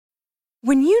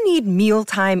When you need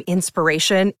mealtime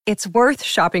inspiration, it's worth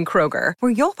shopping Kroger,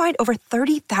 where you'll find over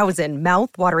 30,000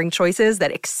 mouth-watering choices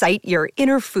that excite your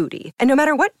inner foodie. And no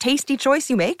matter what tasty choice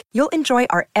you make, you'll enjoy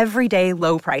our everyday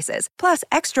low prices, plus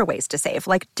extra ways to save,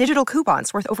 like digital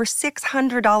coupons worth over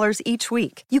 $600 each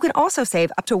week. You can also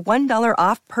save up to $1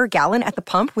 off per gallon at the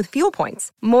pump with fuel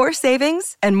points. More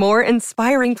savings and more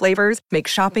inspiring flavors make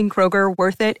shopping Kroger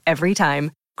worth it every time.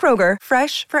 Kroger,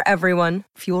 fresh for everyone.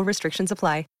 Fuel restrictions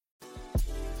apply.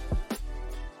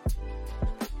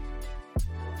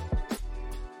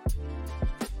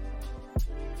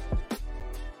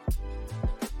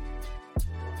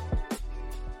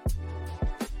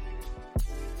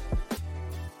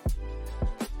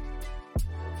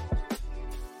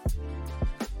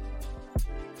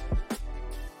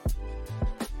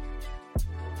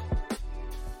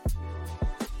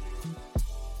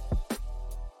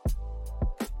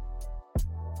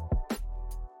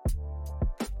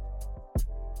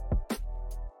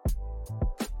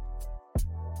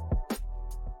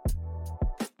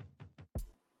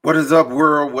 What is up,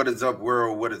 world? What is up,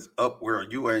 world? What is up,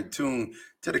 world? You are in tune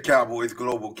to the Cowboys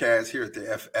Global Cast here at the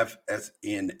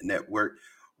FFSN Network.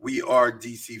 We are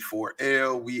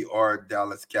DC4L. We are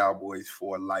Dallas Cowboys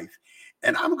for life.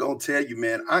 And I'm going to tell you,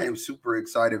 man, I am super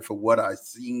excited for what I've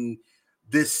seen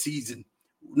this season.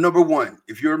 Number one,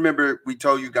 if you remember, we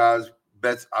told you guys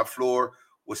our floor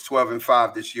was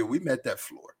 12-5 this year. We met that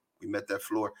floor. We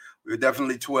were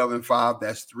definitely 12-5.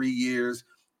 That's 3 years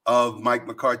of Mike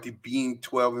McCarthy being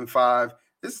 12-5.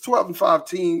 This is a 12-5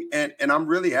 team, and I'm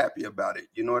really happy about it.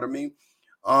 You know what I mean?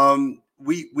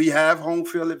 We have home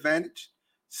field advantage,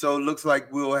 so it looks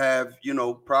like we'll have,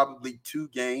 probably 2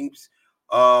 games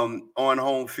on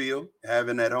home field,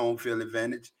 having that home field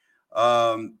advantage.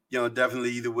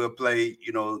 Definitely either we'll play,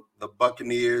 the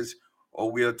Buccaneers,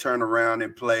 or we'll turn around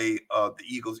and play the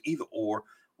Eagles. Either or,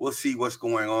 we'll see what's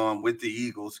going on with the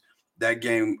Eagles, that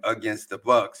game against the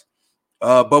Bucs.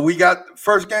 But we got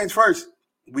first games first.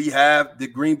 We have the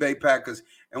Green Bay Packers,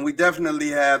 and we definitely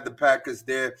have the Packers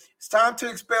there. It's time to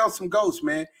expel some ghosts,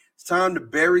 man. It's time to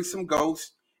bury some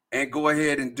ghosts and go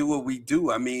ahead and do what we do.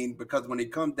 I mean, because when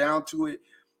it comes down to it,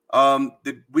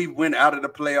 we went out of the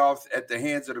playoffs at the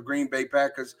hands of the Green Bay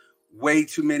Packers way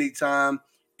too many times.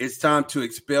 It's time to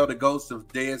expel the ghosts of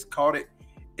Dez Carter.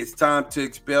 It's time to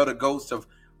expel the ghosts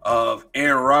of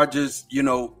Aaron Rodgers,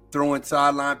 throwing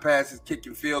sideline passes,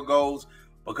 kicking field goals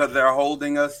because they're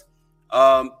holding us.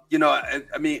 I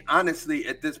mean, honestly,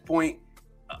 at this point,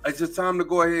 it's just time to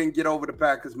go ahead and get over the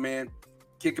Packers, man.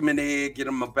 Kick them in the head, get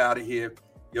them up out of here.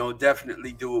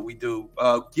 Definitely do what we do.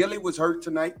 Gilly was hurt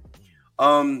tonight.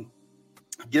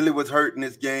 Gilly was hurt in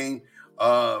this game,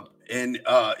 and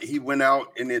he went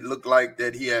out, and it looked like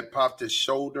that he had popped his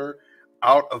shoulder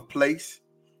out of place.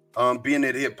 Being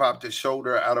that he had popped his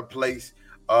shoulder out of place,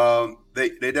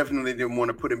 they definitely didn't want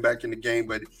to put him back in the game,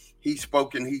 but he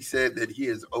spoke and he said that he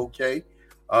is okay.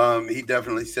 He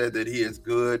definitely said that he is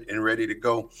good and ready to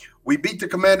go. We beat the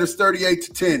Commanders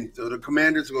 38-10, so the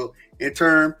Commanders will in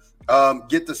turn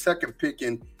get the second pick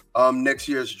in next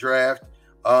year's draft.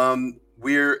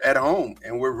 We're at home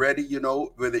and we're ready.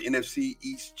 We're the NFC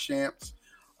East champs.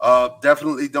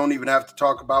 Definitely don't even have to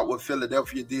talk about what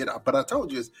Philadelphia did, but I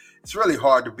told you it's really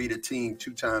hard to beat a team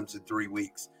 2 times in 3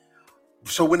 weeks.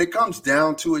 So when it comes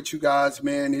down to it, you guys,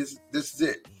 man, this is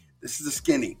it. This is a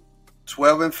skinny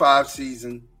 12-5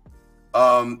 season.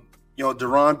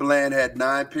 Deron Bland had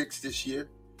 9 picks this year.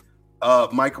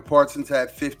 Michael Parsons had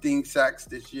 15 sacks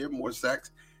this year, more sacks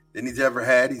than he's ever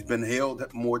had. He's been held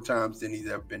more times than he's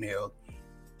ever been held.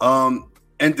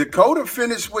 And Dakota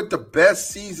finished with the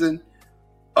best season.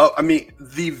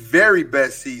 The very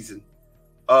best season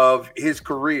of his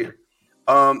career.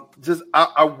 I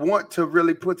want to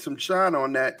really put some shine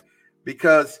on that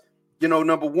because,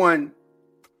 number one,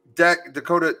 Dak,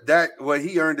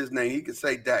 he earned his name. He could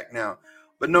say Dak now.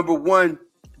 But number one,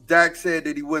 Dak said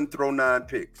that he wouldn't throw 9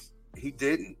 picks. He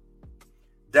didn't.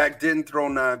 Dak didn't throw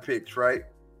 9 picks, right?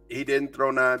 He didn't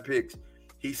throw 9 picks.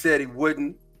 He said he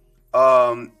wouldn't.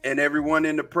 And everyone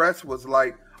in the press was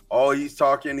like, oh, he's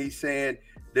talking, he's saying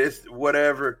this,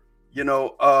 whatever.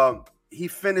 He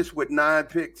finished with 9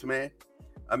 picks, man.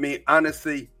 I mean,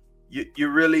 honestly, you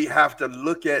really have to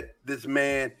look at this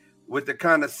man with the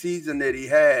kind of season that he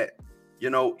had.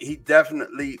 He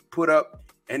definitely put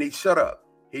up and he shut up.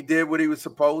 He did what he was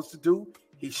supposed to do.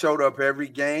 He showed up every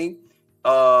game.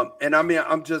 And I mean,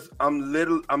 I'm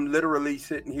literally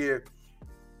sitting here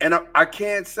and I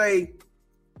can't say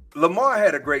Lamar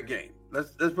had a great game.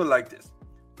 Let's put it like this.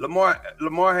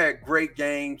 Lamar had great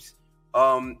games.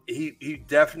 He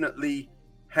definitely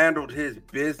handled his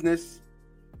business.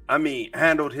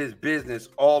 handled his business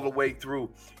all the way through.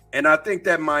 And I think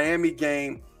that Miami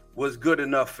game was good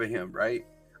enough for him, right?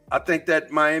 I think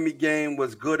that Miami game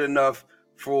was good enough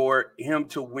for him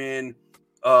to win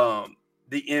the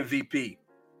MVP.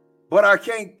 But I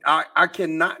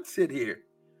cannot sit here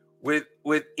with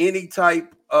any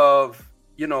type of,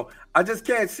 I just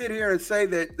can't sit here and say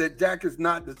that Dak is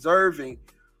not deserving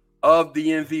of the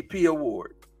MVP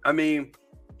award. I mean,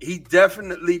 he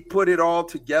definitely put it all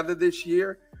together this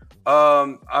year.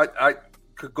 I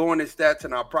could go on his stats,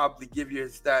 and I'll probably give you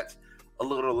his stats a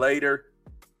little later.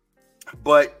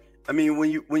 But I mean,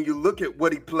 when you look at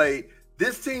what he played,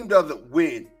 this team doesn't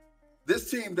win. This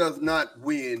team does not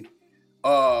win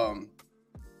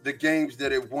the games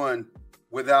that it won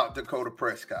without Dakota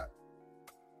Prescott.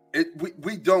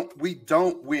 We don't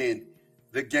win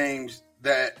the games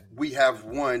that we have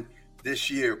won this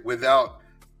year without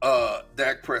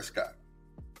Dak Prescott.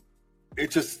 It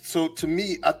just, so to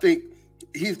me, I think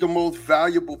he's the most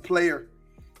valuable player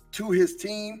to his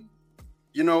team,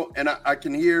 and I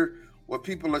can hear what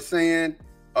people are saying.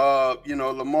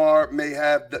 Lamar may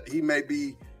have they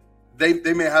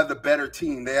may have the better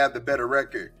team. They have the better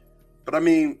record. But I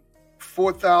mean,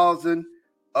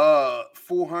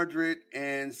 4,400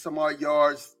 and some odd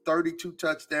yards, 32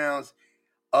 touchdowns,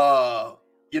 8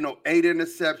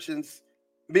 interceptions.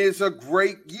 I mean, it's a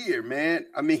great year, man.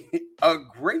 I mean, a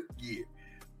great year.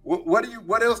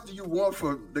 What else do you want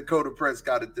from Dakota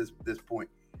Prescott at this point?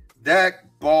 Dak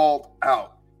balled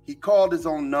out. He called his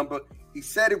own number. He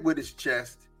said it with his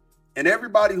chest. And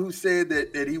everybody who said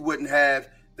that he wouldn't have,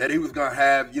 that he was going to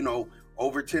have,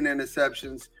 over 10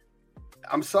 interceptions,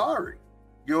 I'm sorry.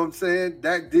 You know what I'm saying?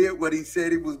 Dak did what he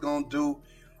said he was going to do.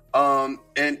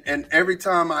 And every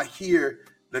time I hear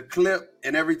the clip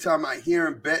and every time I hear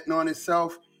him betting on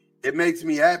himself, it makes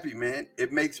me happy, man.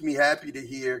 It makes me happy to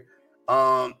hear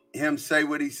him say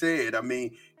what he said. I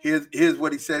mean, here's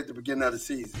what he said at the beginning of the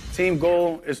season. Team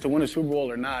goal is to win a Super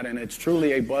Bowl or not, and it's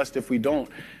truly a bust if we don't.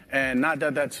 And not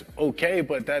that that's okay,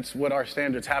 but that's what our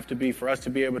standards have to be for us to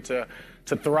be able to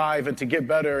thrive and to get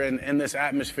better in this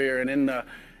atmosphere and in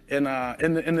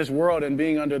this world, and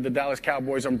being under the Dallas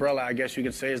Cowboys umbrella, I guess you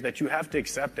could say, is that you have to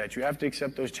accept that. You have to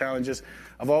accept those challenges.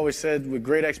 I've always said with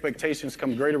great expectations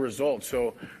come greater results.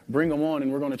 So bring them on,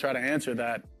 and we're going to try to answer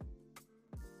that.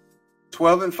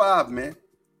 12-5, man.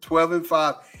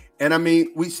 12-5. And I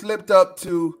mean, we slipped up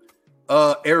to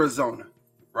Arizona,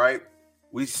 right?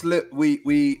 We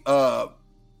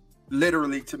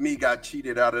literally, to me, got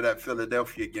cheated out of that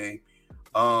Philadelphia game.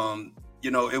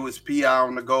 It was PI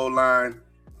on the goal line.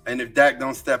 And if Dak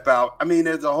don't step out, I mean,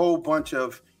 there's a whole bunch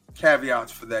of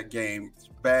caveats for that game. It's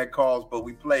bad calls, but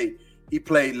he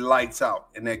played lights out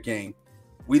in that game.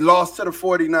 We lost to the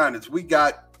 49ers. We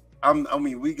got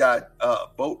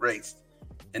boat raced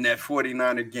in that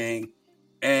 49er game.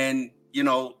 And,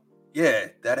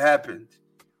 that happened.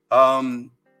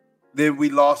 Then we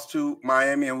lost to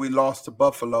Miami and we lost to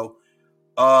Buffalo.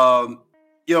 Both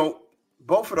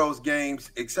of those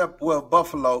games, except,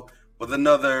 Buffalo was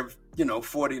another,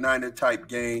 49er type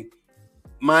game.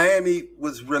 Miami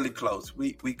was really close.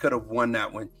 We could have won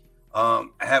that one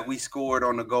had we scored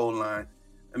on the goal line.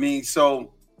 I mean,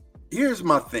 so here's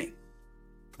my thing.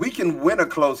 We can win a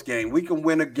close game. We can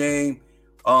win a game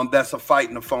that's a fight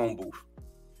in the phone booth.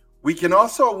 We can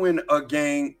also win a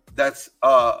game that's,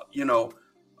 a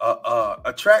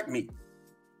track meet.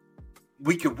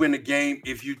 We could win a game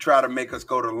if you try to make us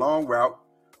go the long route.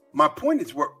 My point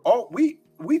is,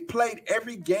 we played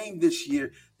every game this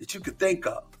year that you could think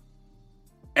of.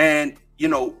 And,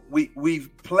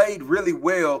 we've played really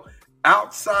well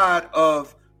outside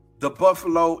of the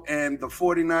Buffalo and the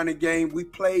 49er game. We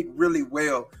played really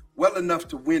well enough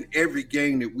to win every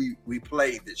game that we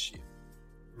played this year.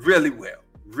 Really well.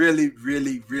 Really,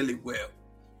 really, really well.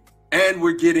 And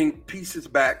we're getting pieces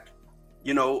back.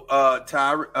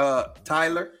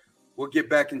 Tyler will get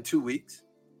back in 2 weeks.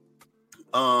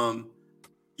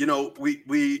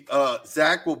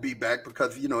 Zach will be back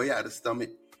because, he had a stomach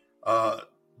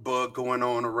bug going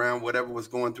on around whatever was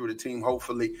going through the team.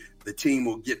 Hopefully the team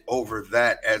will get over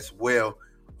that as well.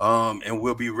 And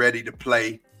we'll be ready to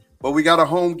play. But we got a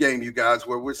home game, you guys,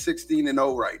 where we're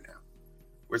 16-0 right now.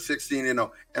 We're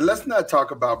 16-0. And let's not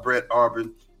talk about Brett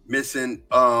Arbin missing,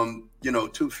 2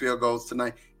 field goals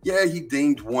tonight. Yeah, he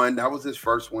dinged one. That was his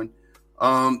first one.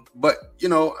 But,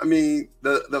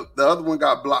 the other one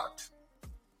got blocked.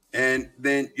 And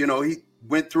then, he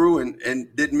went through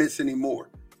and didn't miss any more.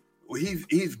 Well,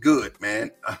 he's good,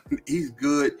 man. He's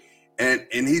good, and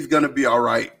he's going to be all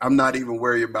right. I'm not even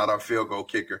worried about our field goal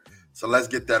kicker. So let's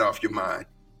get that off your mind.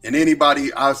 And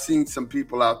anybody, I've seen some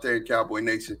people out there in Cowboy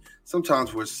Nation,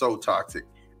 sometimes we're so toxic.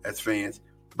 as fans.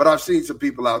 But I've seen some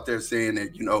people out there saying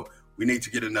that, we need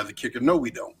to get another kicker. No, we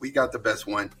don't. We got the best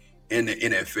one in the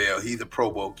NFL. He's a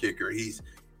Pro Bowl kicker. He's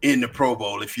in the Pro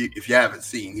Bowl. If you haven't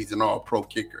seen, he's an all-pro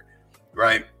kicker,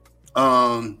 right?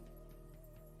 I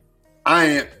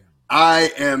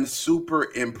am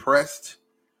super impressed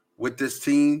with this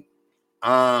team.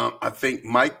 I think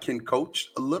Mike can coach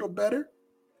a little better.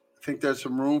 I think there's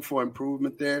some room for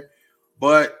improvement there.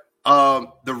 But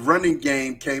the running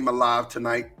game came alive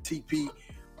tonight. TP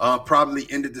probably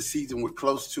ended the season with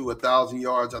close to 1,000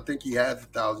 yards. I think he has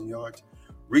 1,000 yards.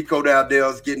 Rico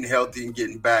Dowdell's getting healthy and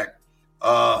getting back.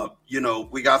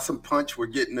 We got some punch. We're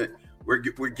getting it. We're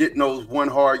getting those 1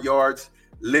 hard yards.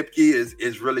 Lipke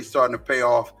is really starting to pay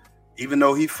off. Even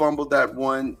though he fumbled that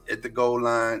one at the goal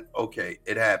line, okay,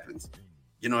 it happens.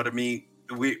 You know what I mean?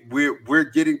 We're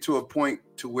getting to a point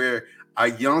to where our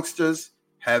youngsters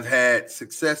have had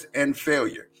success and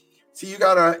failure. See, you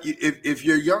gotta if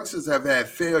your youngsters have had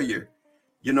failure,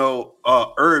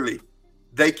 early,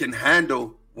 they can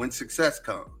handle when success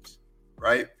comes,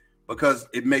 right? Because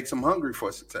it makes them hungry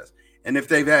for success. And if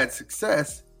they've had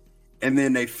success and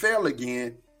then they fail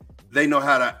again, they know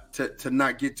how to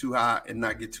not get too high and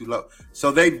not get too low.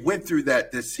 So they went through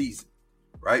that this season,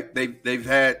 right? They've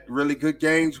had really good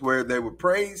games where they were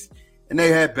praised, and they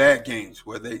had bad games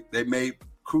where they made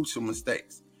crucial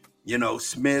mistakes.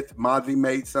 Smith, Mavi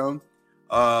made some.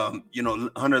 Hunter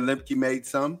Lemke made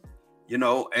some.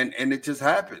 And it just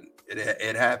happened.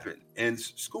 It happened. And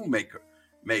Schoonmaker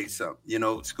made some.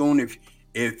 Schoon,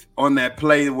 if on that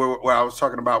play where I was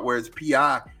talking about where it's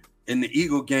PI in the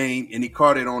Eagle game and he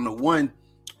caught it on the 1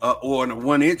 or on the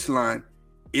 1 inch line,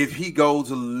 if he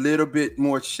goes a little bit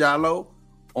more shallow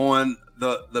on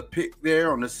the pick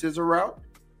there on the scissor route,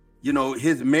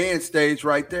 his man stays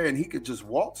right there and he could just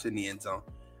waltz in the end zone.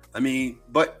 I mean,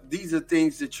 but these are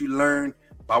things that you learn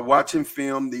by watching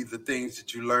film. These are things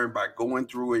that you learn by going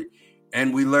through it,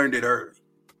 and we learned it early.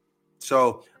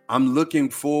 So I'm looking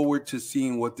forward to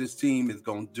seeing what this team is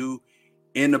going to do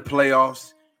in the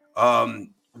playoffs.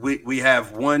 We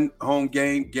have 1 home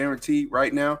game guaranteed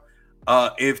right now.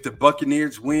 If the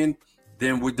Buccaneers win,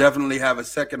 then we definitely have a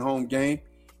second home game.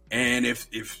 And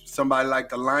if somebody like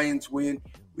the Lions win,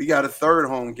 we got a third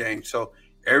home game. So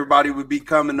everybody would be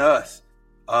coming to us.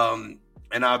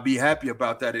 And I'll be happy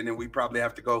about that. And then we probably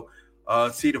have to go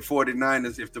see the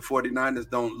 49ers if the 49ers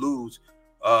don't lose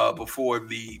before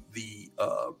the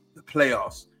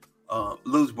playoffs,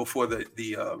 lose before the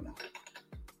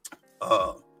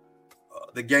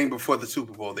game before the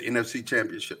Super Bowl, the NFC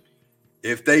Championship.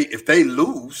 If they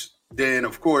lose, then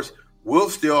of course we'll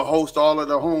still host all of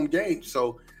the home games.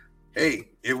 So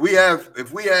hey, if we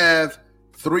have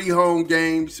 3 home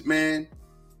games, man,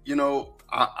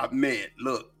 man,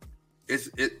 look,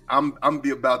 I'm be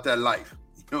about that life.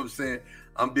 You know what I'm saying?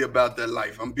 I'm be about that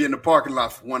life. I'm be in the parking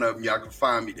lot for one of them. Y'all can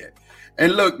find me there.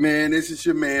 And look, man, this is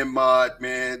your man, Mod,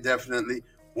 man. Definitely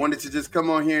wanted to just come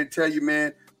on here and tell you,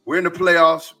 man, we're in the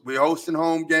playoffs. We're hosting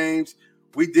home games.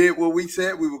 We did what we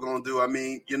said we were going to do. I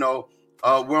mean,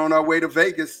 we're on our way to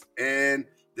Vegas, and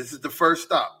this is the first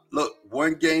stop. Look,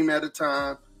 1 game at a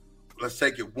time. Let's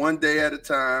take it 1 day at a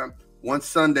time, 1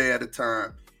 Sunday at a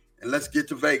time, and let's get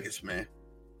to Vegas, man.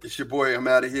 It's your boy. I'm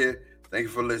out of here. Thank you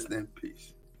for listening.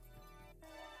 Peace.